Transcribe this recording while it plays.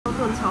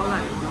炖超烂，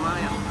我的妈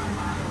呀！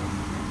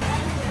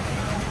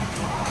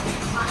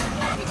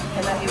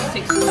 Can I give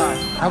 6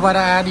 stars? How about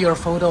I add your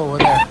photo over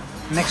there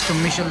next to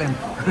Michelin?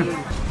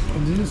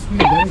 This is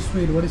sweet, very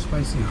sweet. What is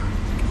spicy?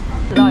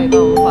 吃到一半，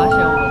我们发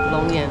现我们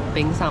龙眼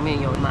冰上面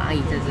有蚂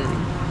蚁在这里。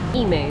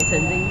一枚曾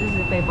经就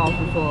是被爆出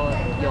说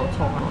有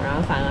虫，然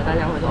后反而大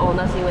家会说哦，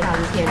那是因为它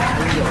是天然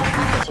有机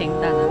的。清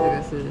淡的这个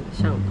是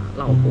像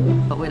老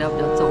婆，味道比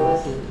较重的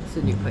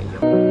是女朋友。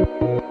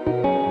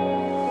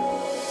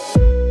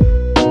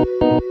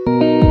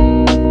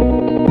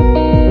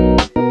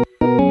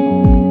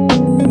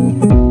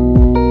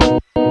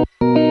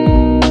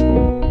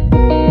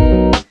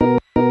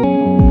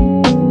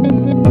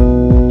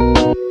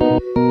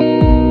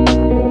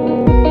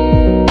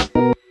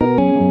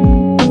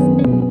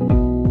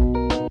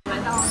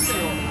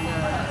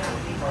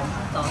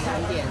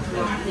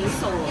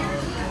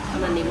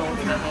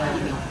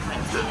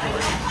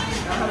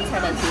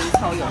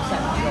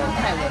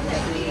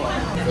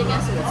 这应该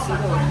是我吃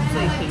过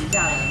最平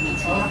价的米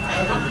其林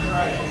餐厅。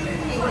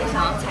如果你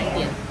想要踩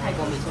点泰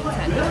国米其林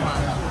餐厅的话，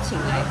请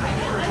来台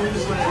湾，因为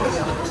有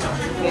的小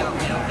吃非常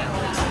厉害。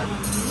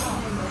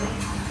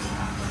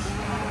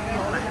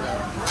都来了，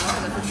然后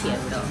这个是甜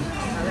的，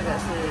然后这个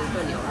是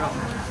炖牛肉，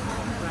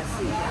我来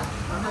试一下。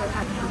然后这个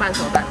看半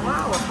熟蛋，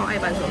哇，我超爱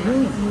半熟蛋。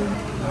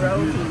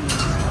Roti,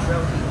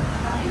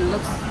 it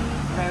looks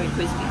very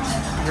crispy.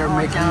 You're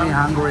making me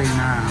hungry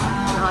now.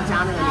 然后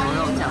加那个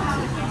牛肉酱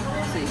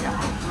试一下，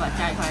我把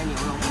加一块牛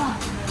肉。哇，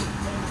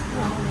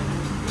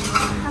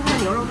它这个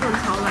牛肉炖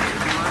超烂，的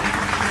妈呀！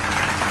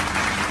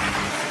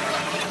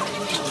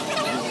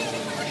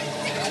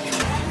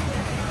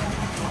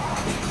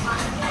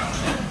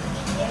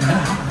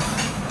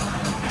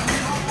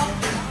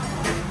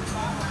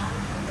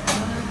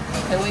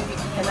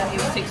 Can I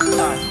give 6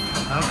 stars?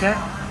 Okay.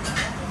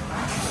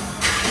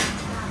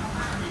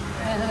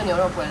 而且这个牛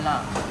肉不会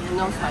辣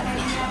 ，no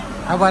spicy.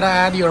 How about I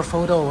add your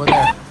photo over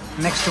there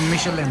next to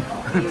Michelin?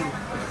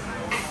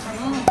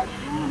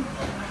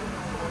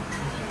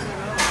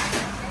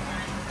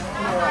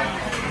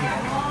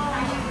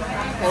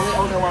 Can we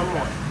order one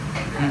more?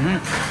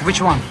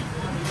 Which one?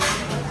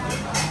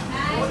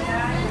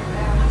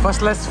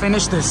 First, let's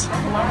finish this. 这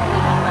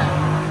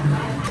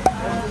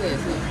个也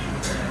是，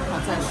好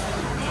赞，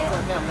非常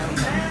赞，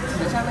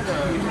很像那个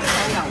香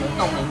港的冻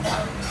柠茶。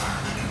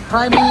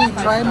Try me,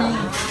 try me,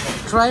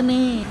 try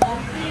me.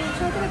 说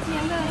这个甜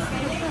的，这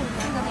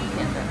个甜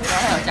的，然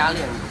后还有加炼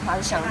乳，它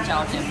是香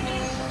蕉煎饼。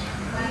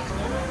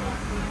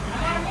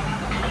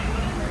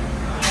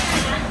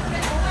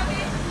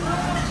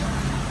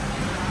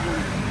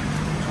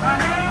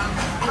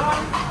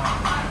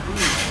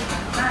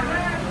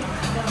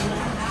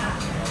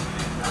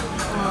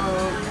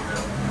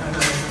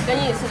跟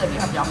夜市的比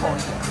它比较厚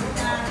一点，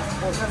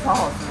我觉得超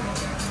好吃，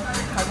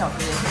超好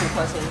吃，也是5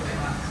颗星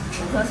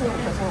，5颗星，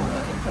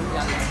分比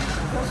较高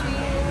，5颗星，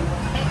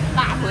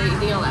大推一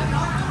定要来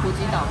普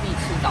吉岛必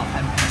吃早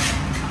餐。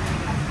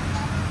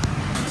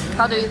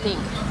How do you think?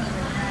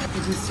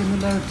 It is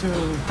similar to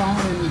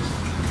found in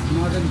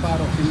northern part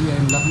of India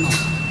in Lucknow.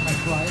 I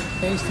tried.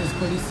 Taste is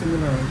pretty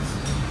similar.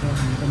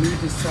 The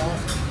meat is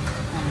soft,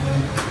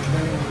 and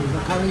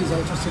the curry is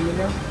also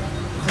similar.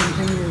 Same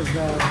thing is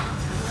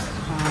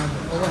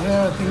over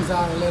here things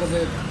are a little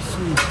bit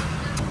sweet,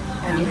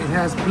 and it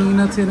has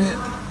peanuts in it.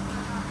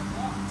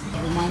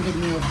 It reminded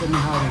me of the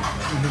nihari.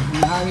 The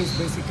nihari is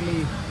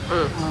basically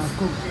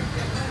cooked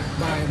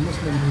by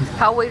Muslim people.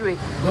 How we read?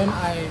 Then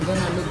I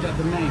looked at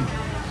the name.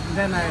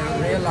 Then I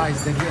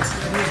realized that yes,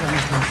 it is a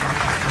Muslim shop.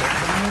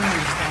 The moon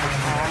is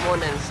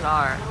Moon and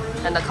star,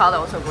 and the color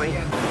also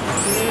green.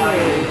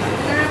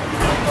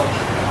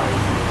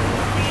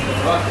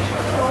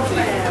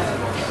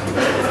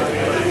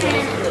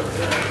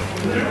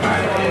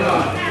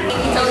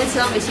 终于吃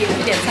到米其林，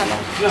去点菜吧。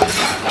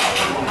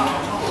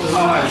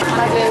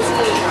它这边是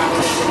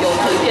有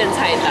图片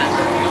菜单，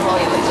然后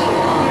有一个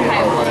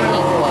泰文、英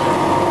文，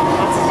它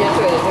直接对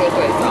着这个对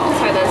照，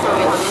菜单上面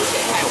它就是写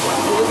泰文。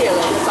我们点了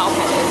一个招牌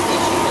的 C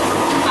区的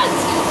汉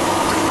字，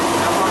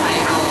然后还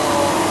有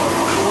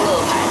猪肋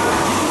排、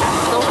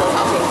中国炒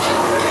青菜，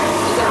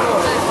一个肉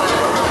类饭，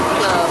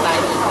一个白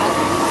米饭。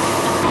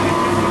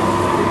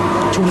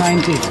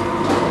$2.90.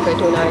 Okay,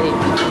 $2.90.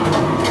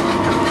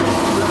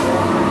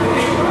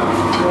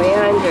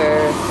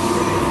 300.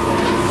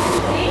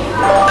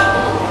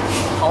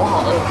 好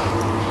饿。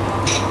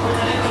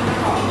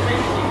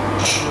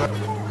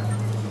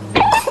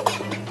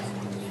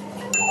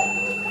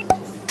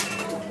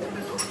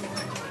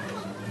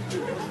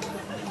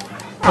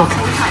炒青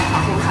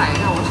菜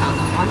让我想到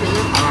完全是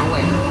台湾味，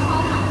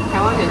台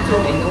湾原住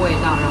民的味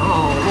道，然后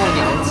墨鸟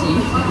鸡，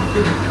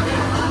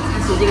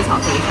什锦炒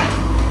青菜。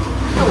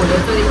但我觉得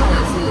最厉害的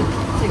是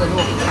这个糯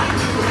米饭，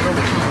糯米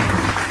饭，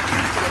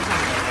这个酱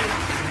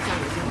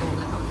也是跟我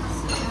在旁边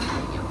吃的不太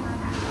一样。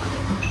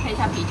配一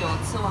下啤酒，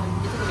吃完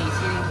就这个米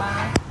其林吧。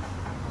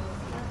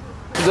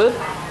Good.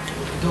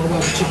 Talk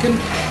about chicken.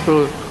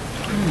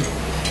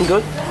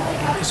 Good.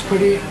 It's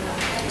pretty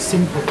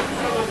simple.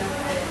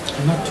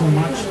 Not too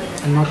much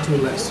and not too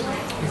less.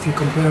 if you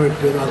compare it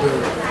with other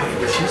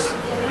dishes.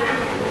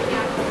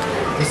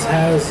 This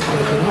has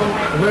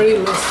very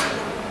less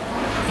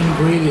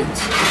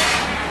ingredients,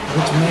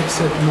 which makes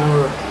it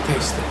more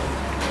tasty.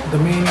 The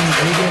main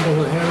ingredient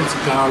over here is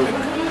garlic.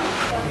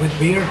 With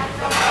beer,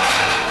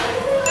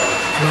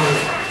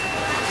 lovely.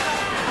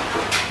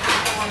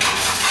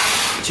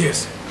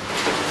 Cheers.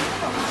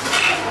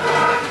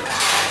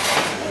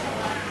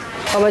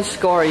 How much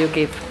score you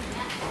give?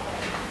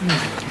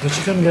 The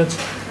chicken gets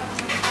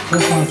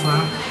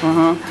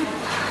 4.5.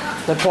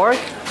 The pork?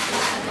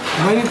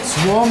 When it's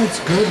warm, it's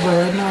good, but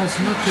right now it's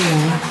not too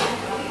warm.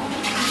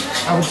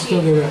 I would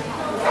still give it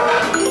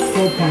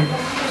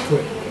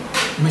 4.3.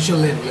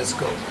 Michelin, let's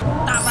go.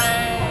 大班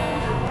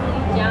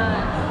一家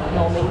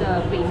有名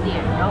的冰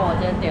店，然后我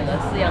今天点了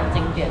4样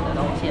经典的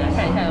东西，来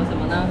看一下有什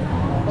么呢？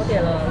我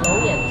点了龙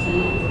眼汁，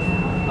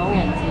然后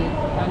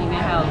里面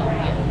还有龙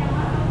眼，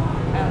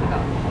还有这个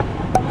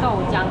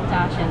豆浆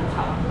加仙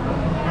草，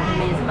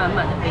里面也是满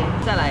满的冰。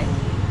再来，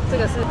这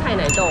个是泰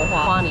奶豆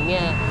花，里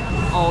面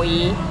藕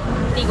姨、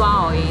地瓜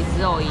藕姨、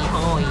紫藕姨、红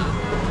藕姨。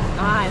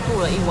然后还附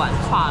了一碗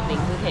剉冰，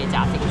是可以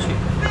加进去。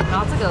然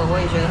后这个我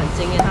也觉得很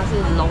惊艳，它是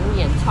龙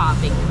眼剉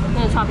冰，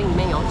那个剉冰里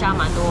面有加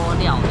蛮多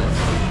料的，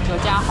有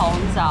加红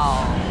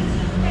枣、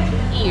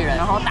薏仁，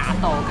然后大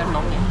豆跟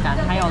龙眼干，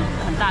还有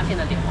很大片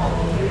的莲藕。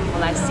我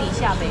来试一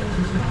下呗。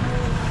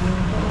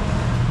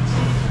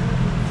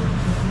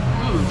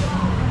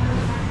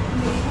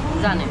很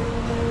赞呢。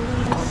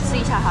我试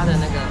一下它的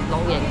那个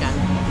龙眼干，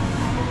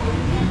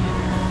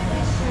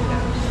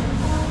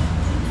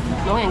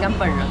龙眼干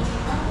本人。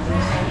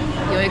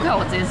有一块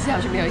我直接吃下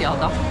去没有咬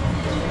到，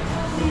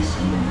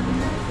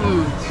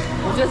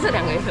我觉得这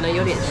两个可能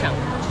有点像，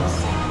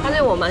但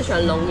是我蛮喜欢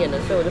龙眼的，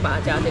所以我就把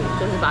它加进，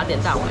就是把它点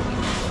大碗里。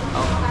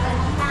好，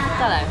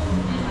再来，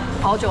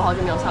好久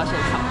没有吃到仙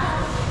草，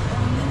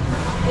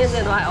因为之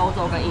前都在欧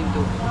洲跟印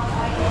度。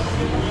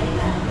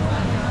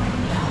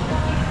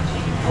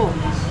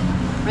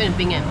有点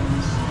冰哎，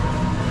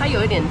它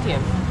有一点甜，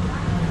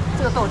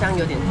这个豆浆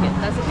有点甜，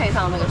但是配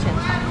上那个仙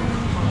草。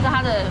那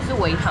它的是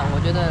微糖，我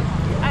觉得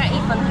大概1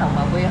分糖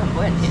吧，不会很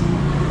甜。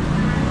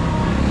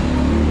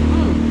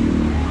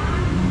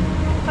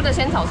它的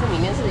仙草是里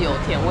面是有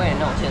甜味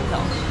的那种仙草，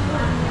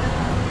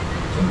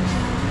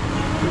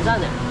很赞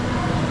的。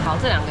好，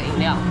这两个饮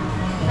料，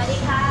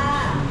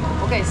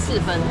我给4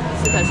分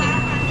，4颗星，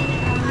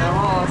然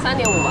后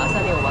3.5吧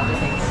，3.5吧就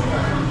可以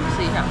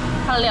试一下。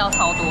它的料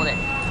超多的，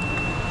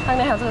它里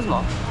面还有这个什么，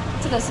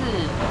这个是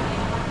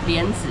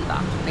莲子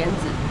吧，莲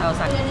子，还有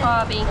3个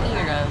剉冰薏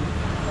仁。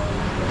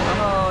然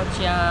后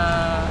加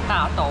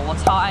大豆，我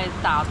超爱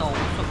大豆，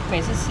每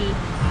次吃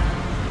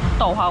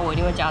豆花我一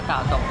定会加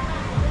大豆。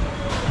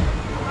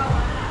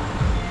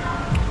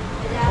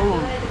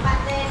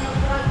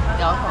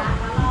然后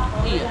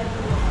薏仁，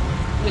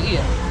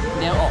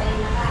莲藕，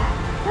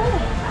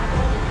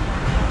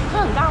它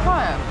很大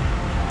块，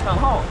很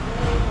厚。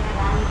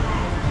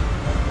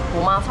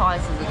我妈超爱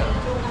吃这个，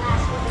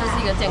这是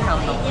一个健康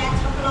的东西。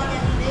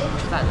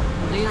赞的，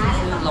我第一次吃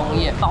龙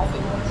眼刨冰，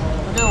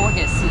我觉得我会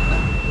给4分。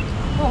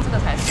这个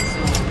才45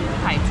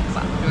泰铢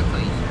吧，我觉得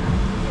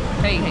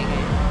可以。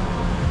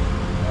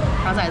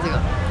然后再来这个，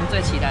我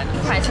最期待的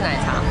泰式奶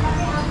茶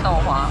豆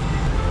花，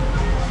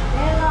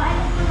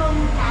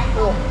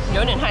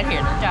有点太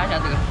甜了，加一下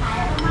这个，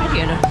太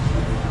甜了，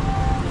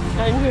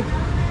加进去，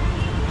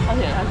太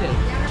甜。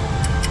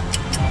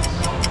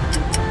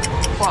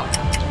哇，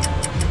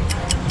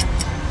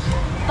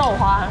豆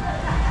花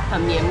很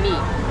绵密，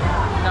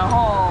然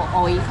后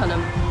藕姨可能。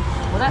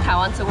我在台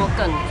湾吃过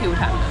更 Q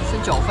弹的，是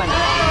9份的，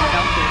比较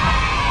Q 弹。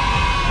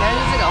但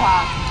是这个的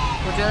话，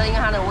我觉得因为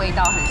它的味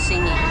道很新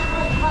颖，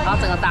然后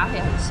整个搭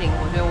配很新，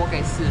我觉得我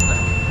给4分。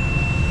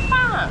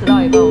吃到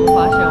一半，我们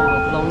发现我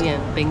们龙眼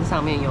冰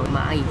上面有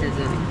蚂蚁在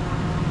这里，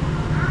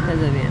在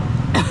这边。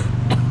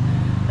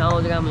然后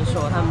我就跟他们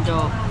说，他们就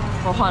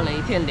换了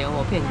一片莲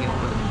藕片给我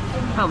们。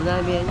看我们在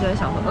那边就在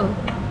想说，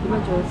你们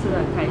觉得吃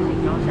得很开心，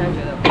然后现在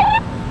觉得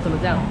怎么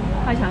这样？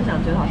快想想，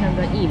觉得好像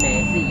跟益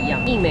美是一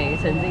样。益美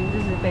曾经就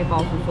是被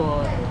爆出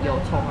说有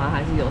虫啊，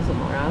还是有什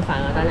么，然后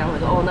反而大家会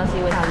说，那是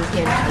因为它是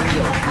天然有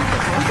机的。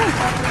好像这样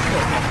子对。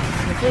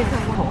我之前看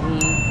过统一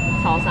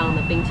超商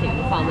的冰淇淋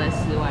放在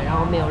室外，然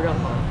后没有任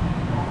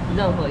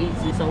何一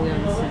只生物要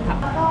去吃它。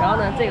然后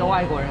呢，这个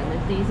外国人呢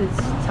第一次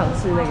尝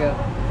试那个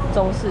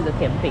中式的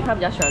甜品，他比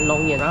较喜欢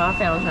龙眼，然后他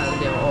非常喜欢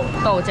莲藕、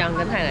豆浆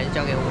跟泰奶就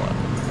交给我了。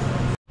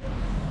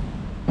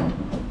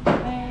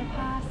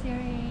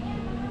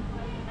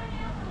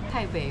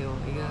台北有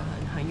一个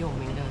很有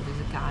名的就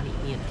是咖喱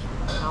面体，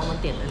然后我们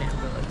点了2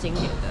个经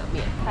典的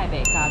面，台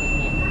北咖喱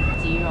面，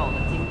鸡肉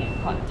的经典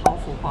款，超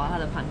浮夸，它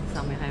的盘子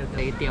上面还有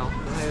雷雕，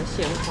还有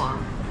鲜花，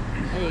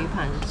还有一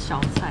盘小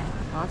菜，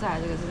然后再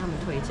来这个是他们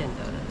推荐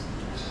的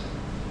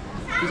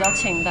比较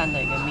清淡的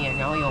一个面，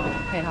然后有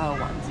配它的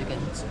丸子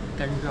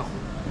跟肉，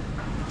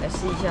来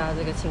试一下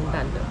这个清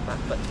淡的版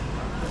本，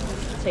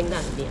清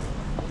淡的面，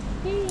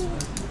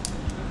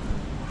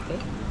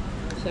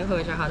先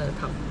喝一下它的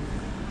汤。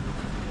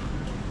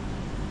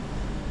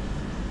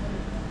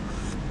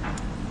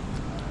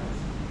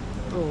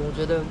我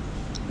觉得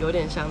有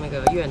点像那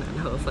个越南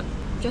河粉，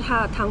就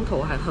它的汤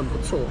头还很不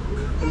错，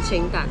很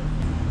清淡。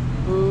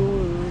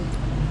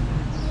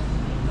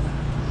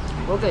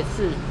我给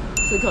4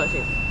颗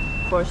星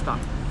 ，4 star。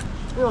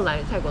因为我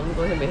来泰国那么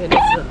多天，每天都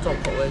吃很重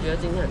口味，觉得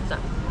今天很赞。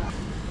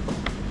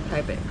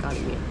台北咖喱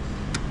面，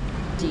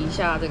挤一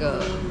下这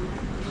个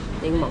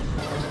柠檬，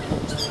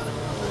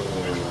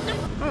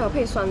它有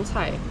配酸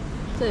菜，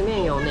这里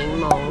面有柠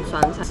檬、酸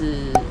菜、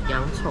是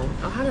洋葱，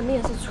然后它的面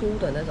是粗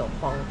的那种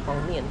黄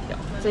面条，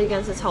这应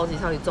该是超级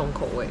重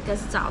口味，应该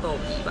是炸豆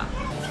皮吧。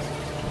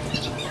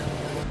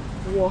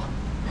哇！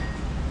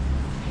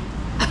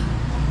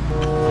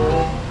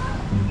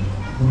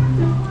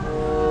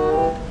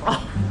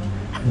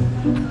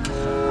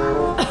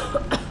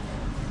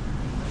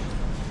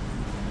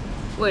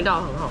味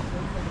道很好，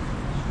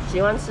喜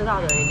欢吃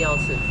辣的人一定要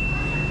吃。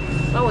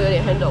但我有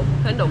点 handle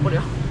不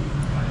了。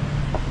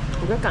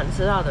我觉得敢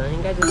吃辣的人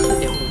应该就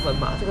4.5分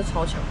吧，这个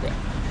超强的。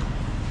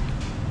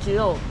鸡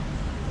肉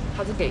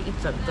它是给一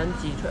整根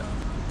鸡腿，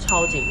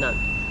超级嫩。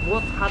不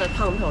过它的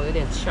汤头有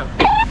点呛，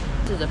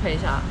试着配一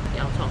下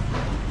洋葱，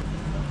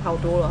好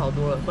多了，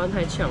不然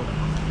太呛了。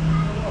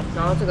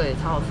然后这个也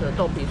超好吃的，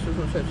豆皮酥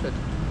酥脆脆的。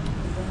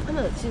真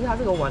的，其实它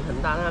这个碗很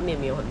大，但它面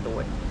没有很多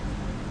哎。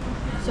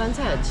酸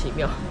菜很奇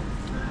妙。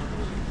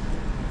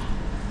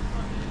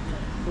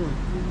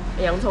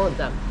洋葱很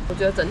赞，我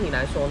觉得整体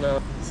来说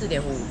呢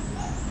，4.5，不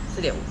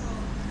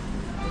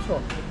错，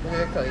我觉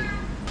得可以。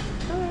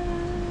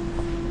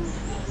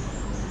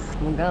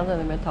我们刚刚在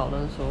那边讨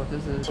论说，就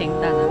是清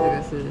淡的这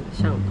个是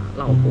像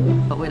老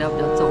婆，味道比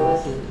较重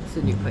的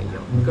是女朋友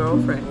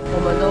girlfriend，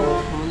 我们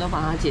都把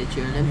它解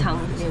决了，连汤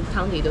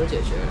底都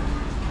解决了。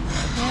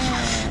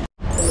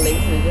我们临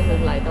时就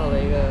是来到了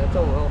一个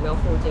中文庙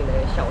附近的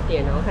小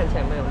店，然后看起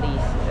来蛮有历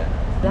史的。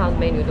它的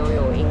menu 都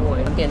有英文，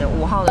点的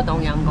5号的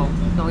东阳宫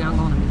的面，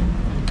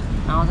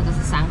然后这个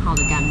是3号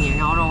的干面，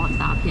然后肉很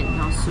大片，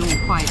然后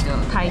15块的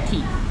开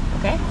屉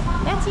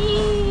 ，OK，Let's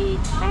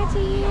eat，Let's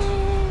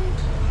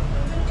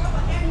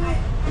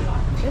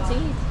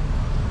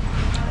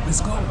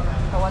eat，Let's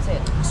go。How was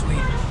it?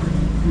 Sweet。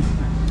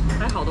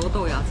还好多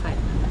豆芽菜，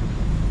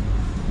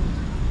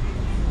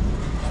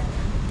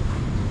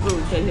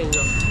甜甜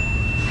的，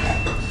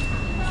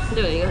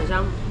这有一个很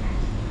像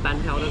板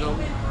条的东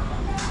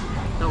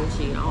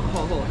西，然后很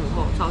厚，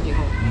超级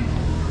厚，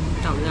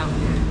长这样，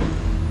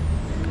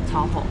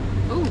超厚，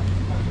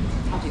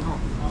超级厚。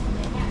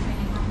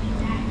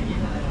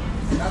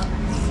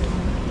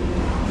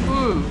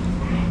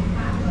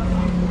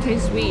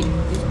Tastes sweet,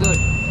 it's good,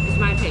 it's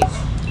my taste。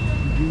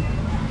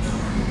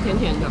甜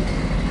甜的，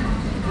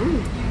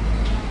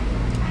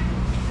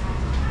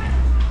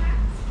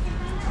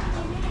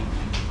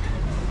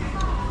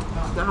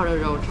然后它的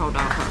肉超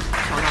大块，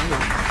超大片。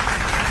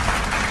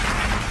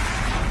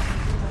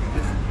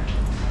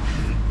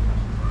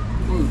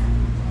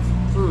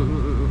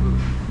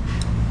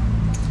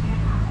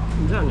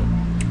这样的。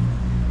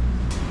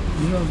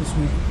These are also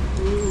sweet.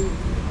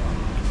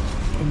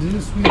 This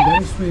is sweet,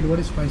 very sweet. What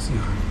is spicy?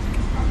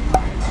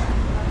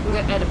 应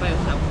该 add by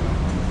yourself，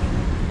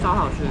 超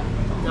好吃。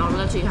然后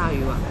再吃它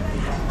鱼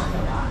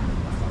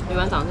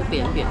丸长得是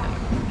扁扁的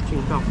形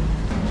状。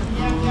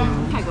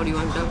泰国鱼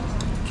丸比较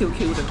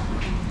QQ 的，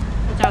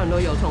加很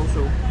多油葱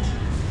酥。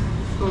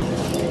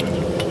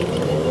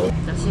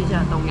再吃一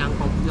下东阳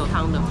宫，有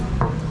汤的，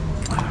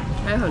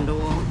还有很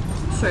多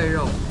碎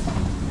肉。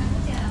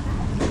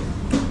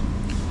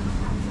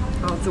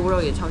然后猪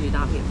肉也超级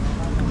大片，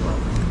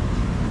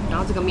然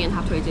后这个面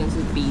它推荐是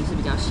B， 是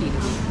比较细的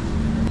面。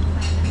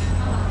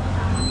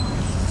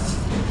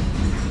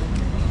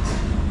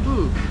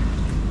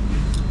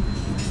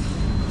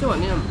这碗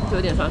面就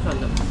有点酸酸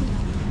的。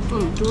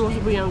猪肉是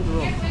不一样的猪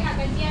肉，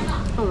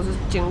这个是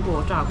煎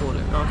过、炸过的，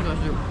然后这个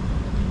是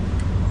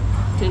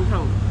清烫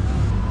的。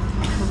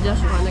我比较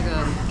喜欢那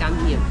个干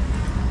面。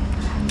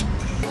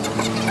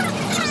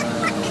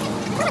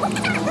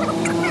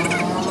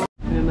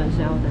原本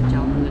是要再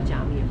叫那个加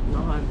面，然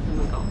后他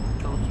们搞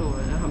错了，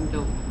然后他们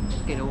就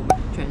给了我们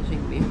全新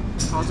面。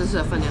然后这次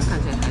的分量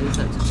看起来还是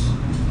正常的，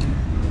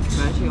没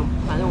关系，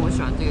反正我喜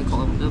欢这个口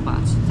味，我们就把它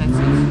再吃一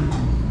次。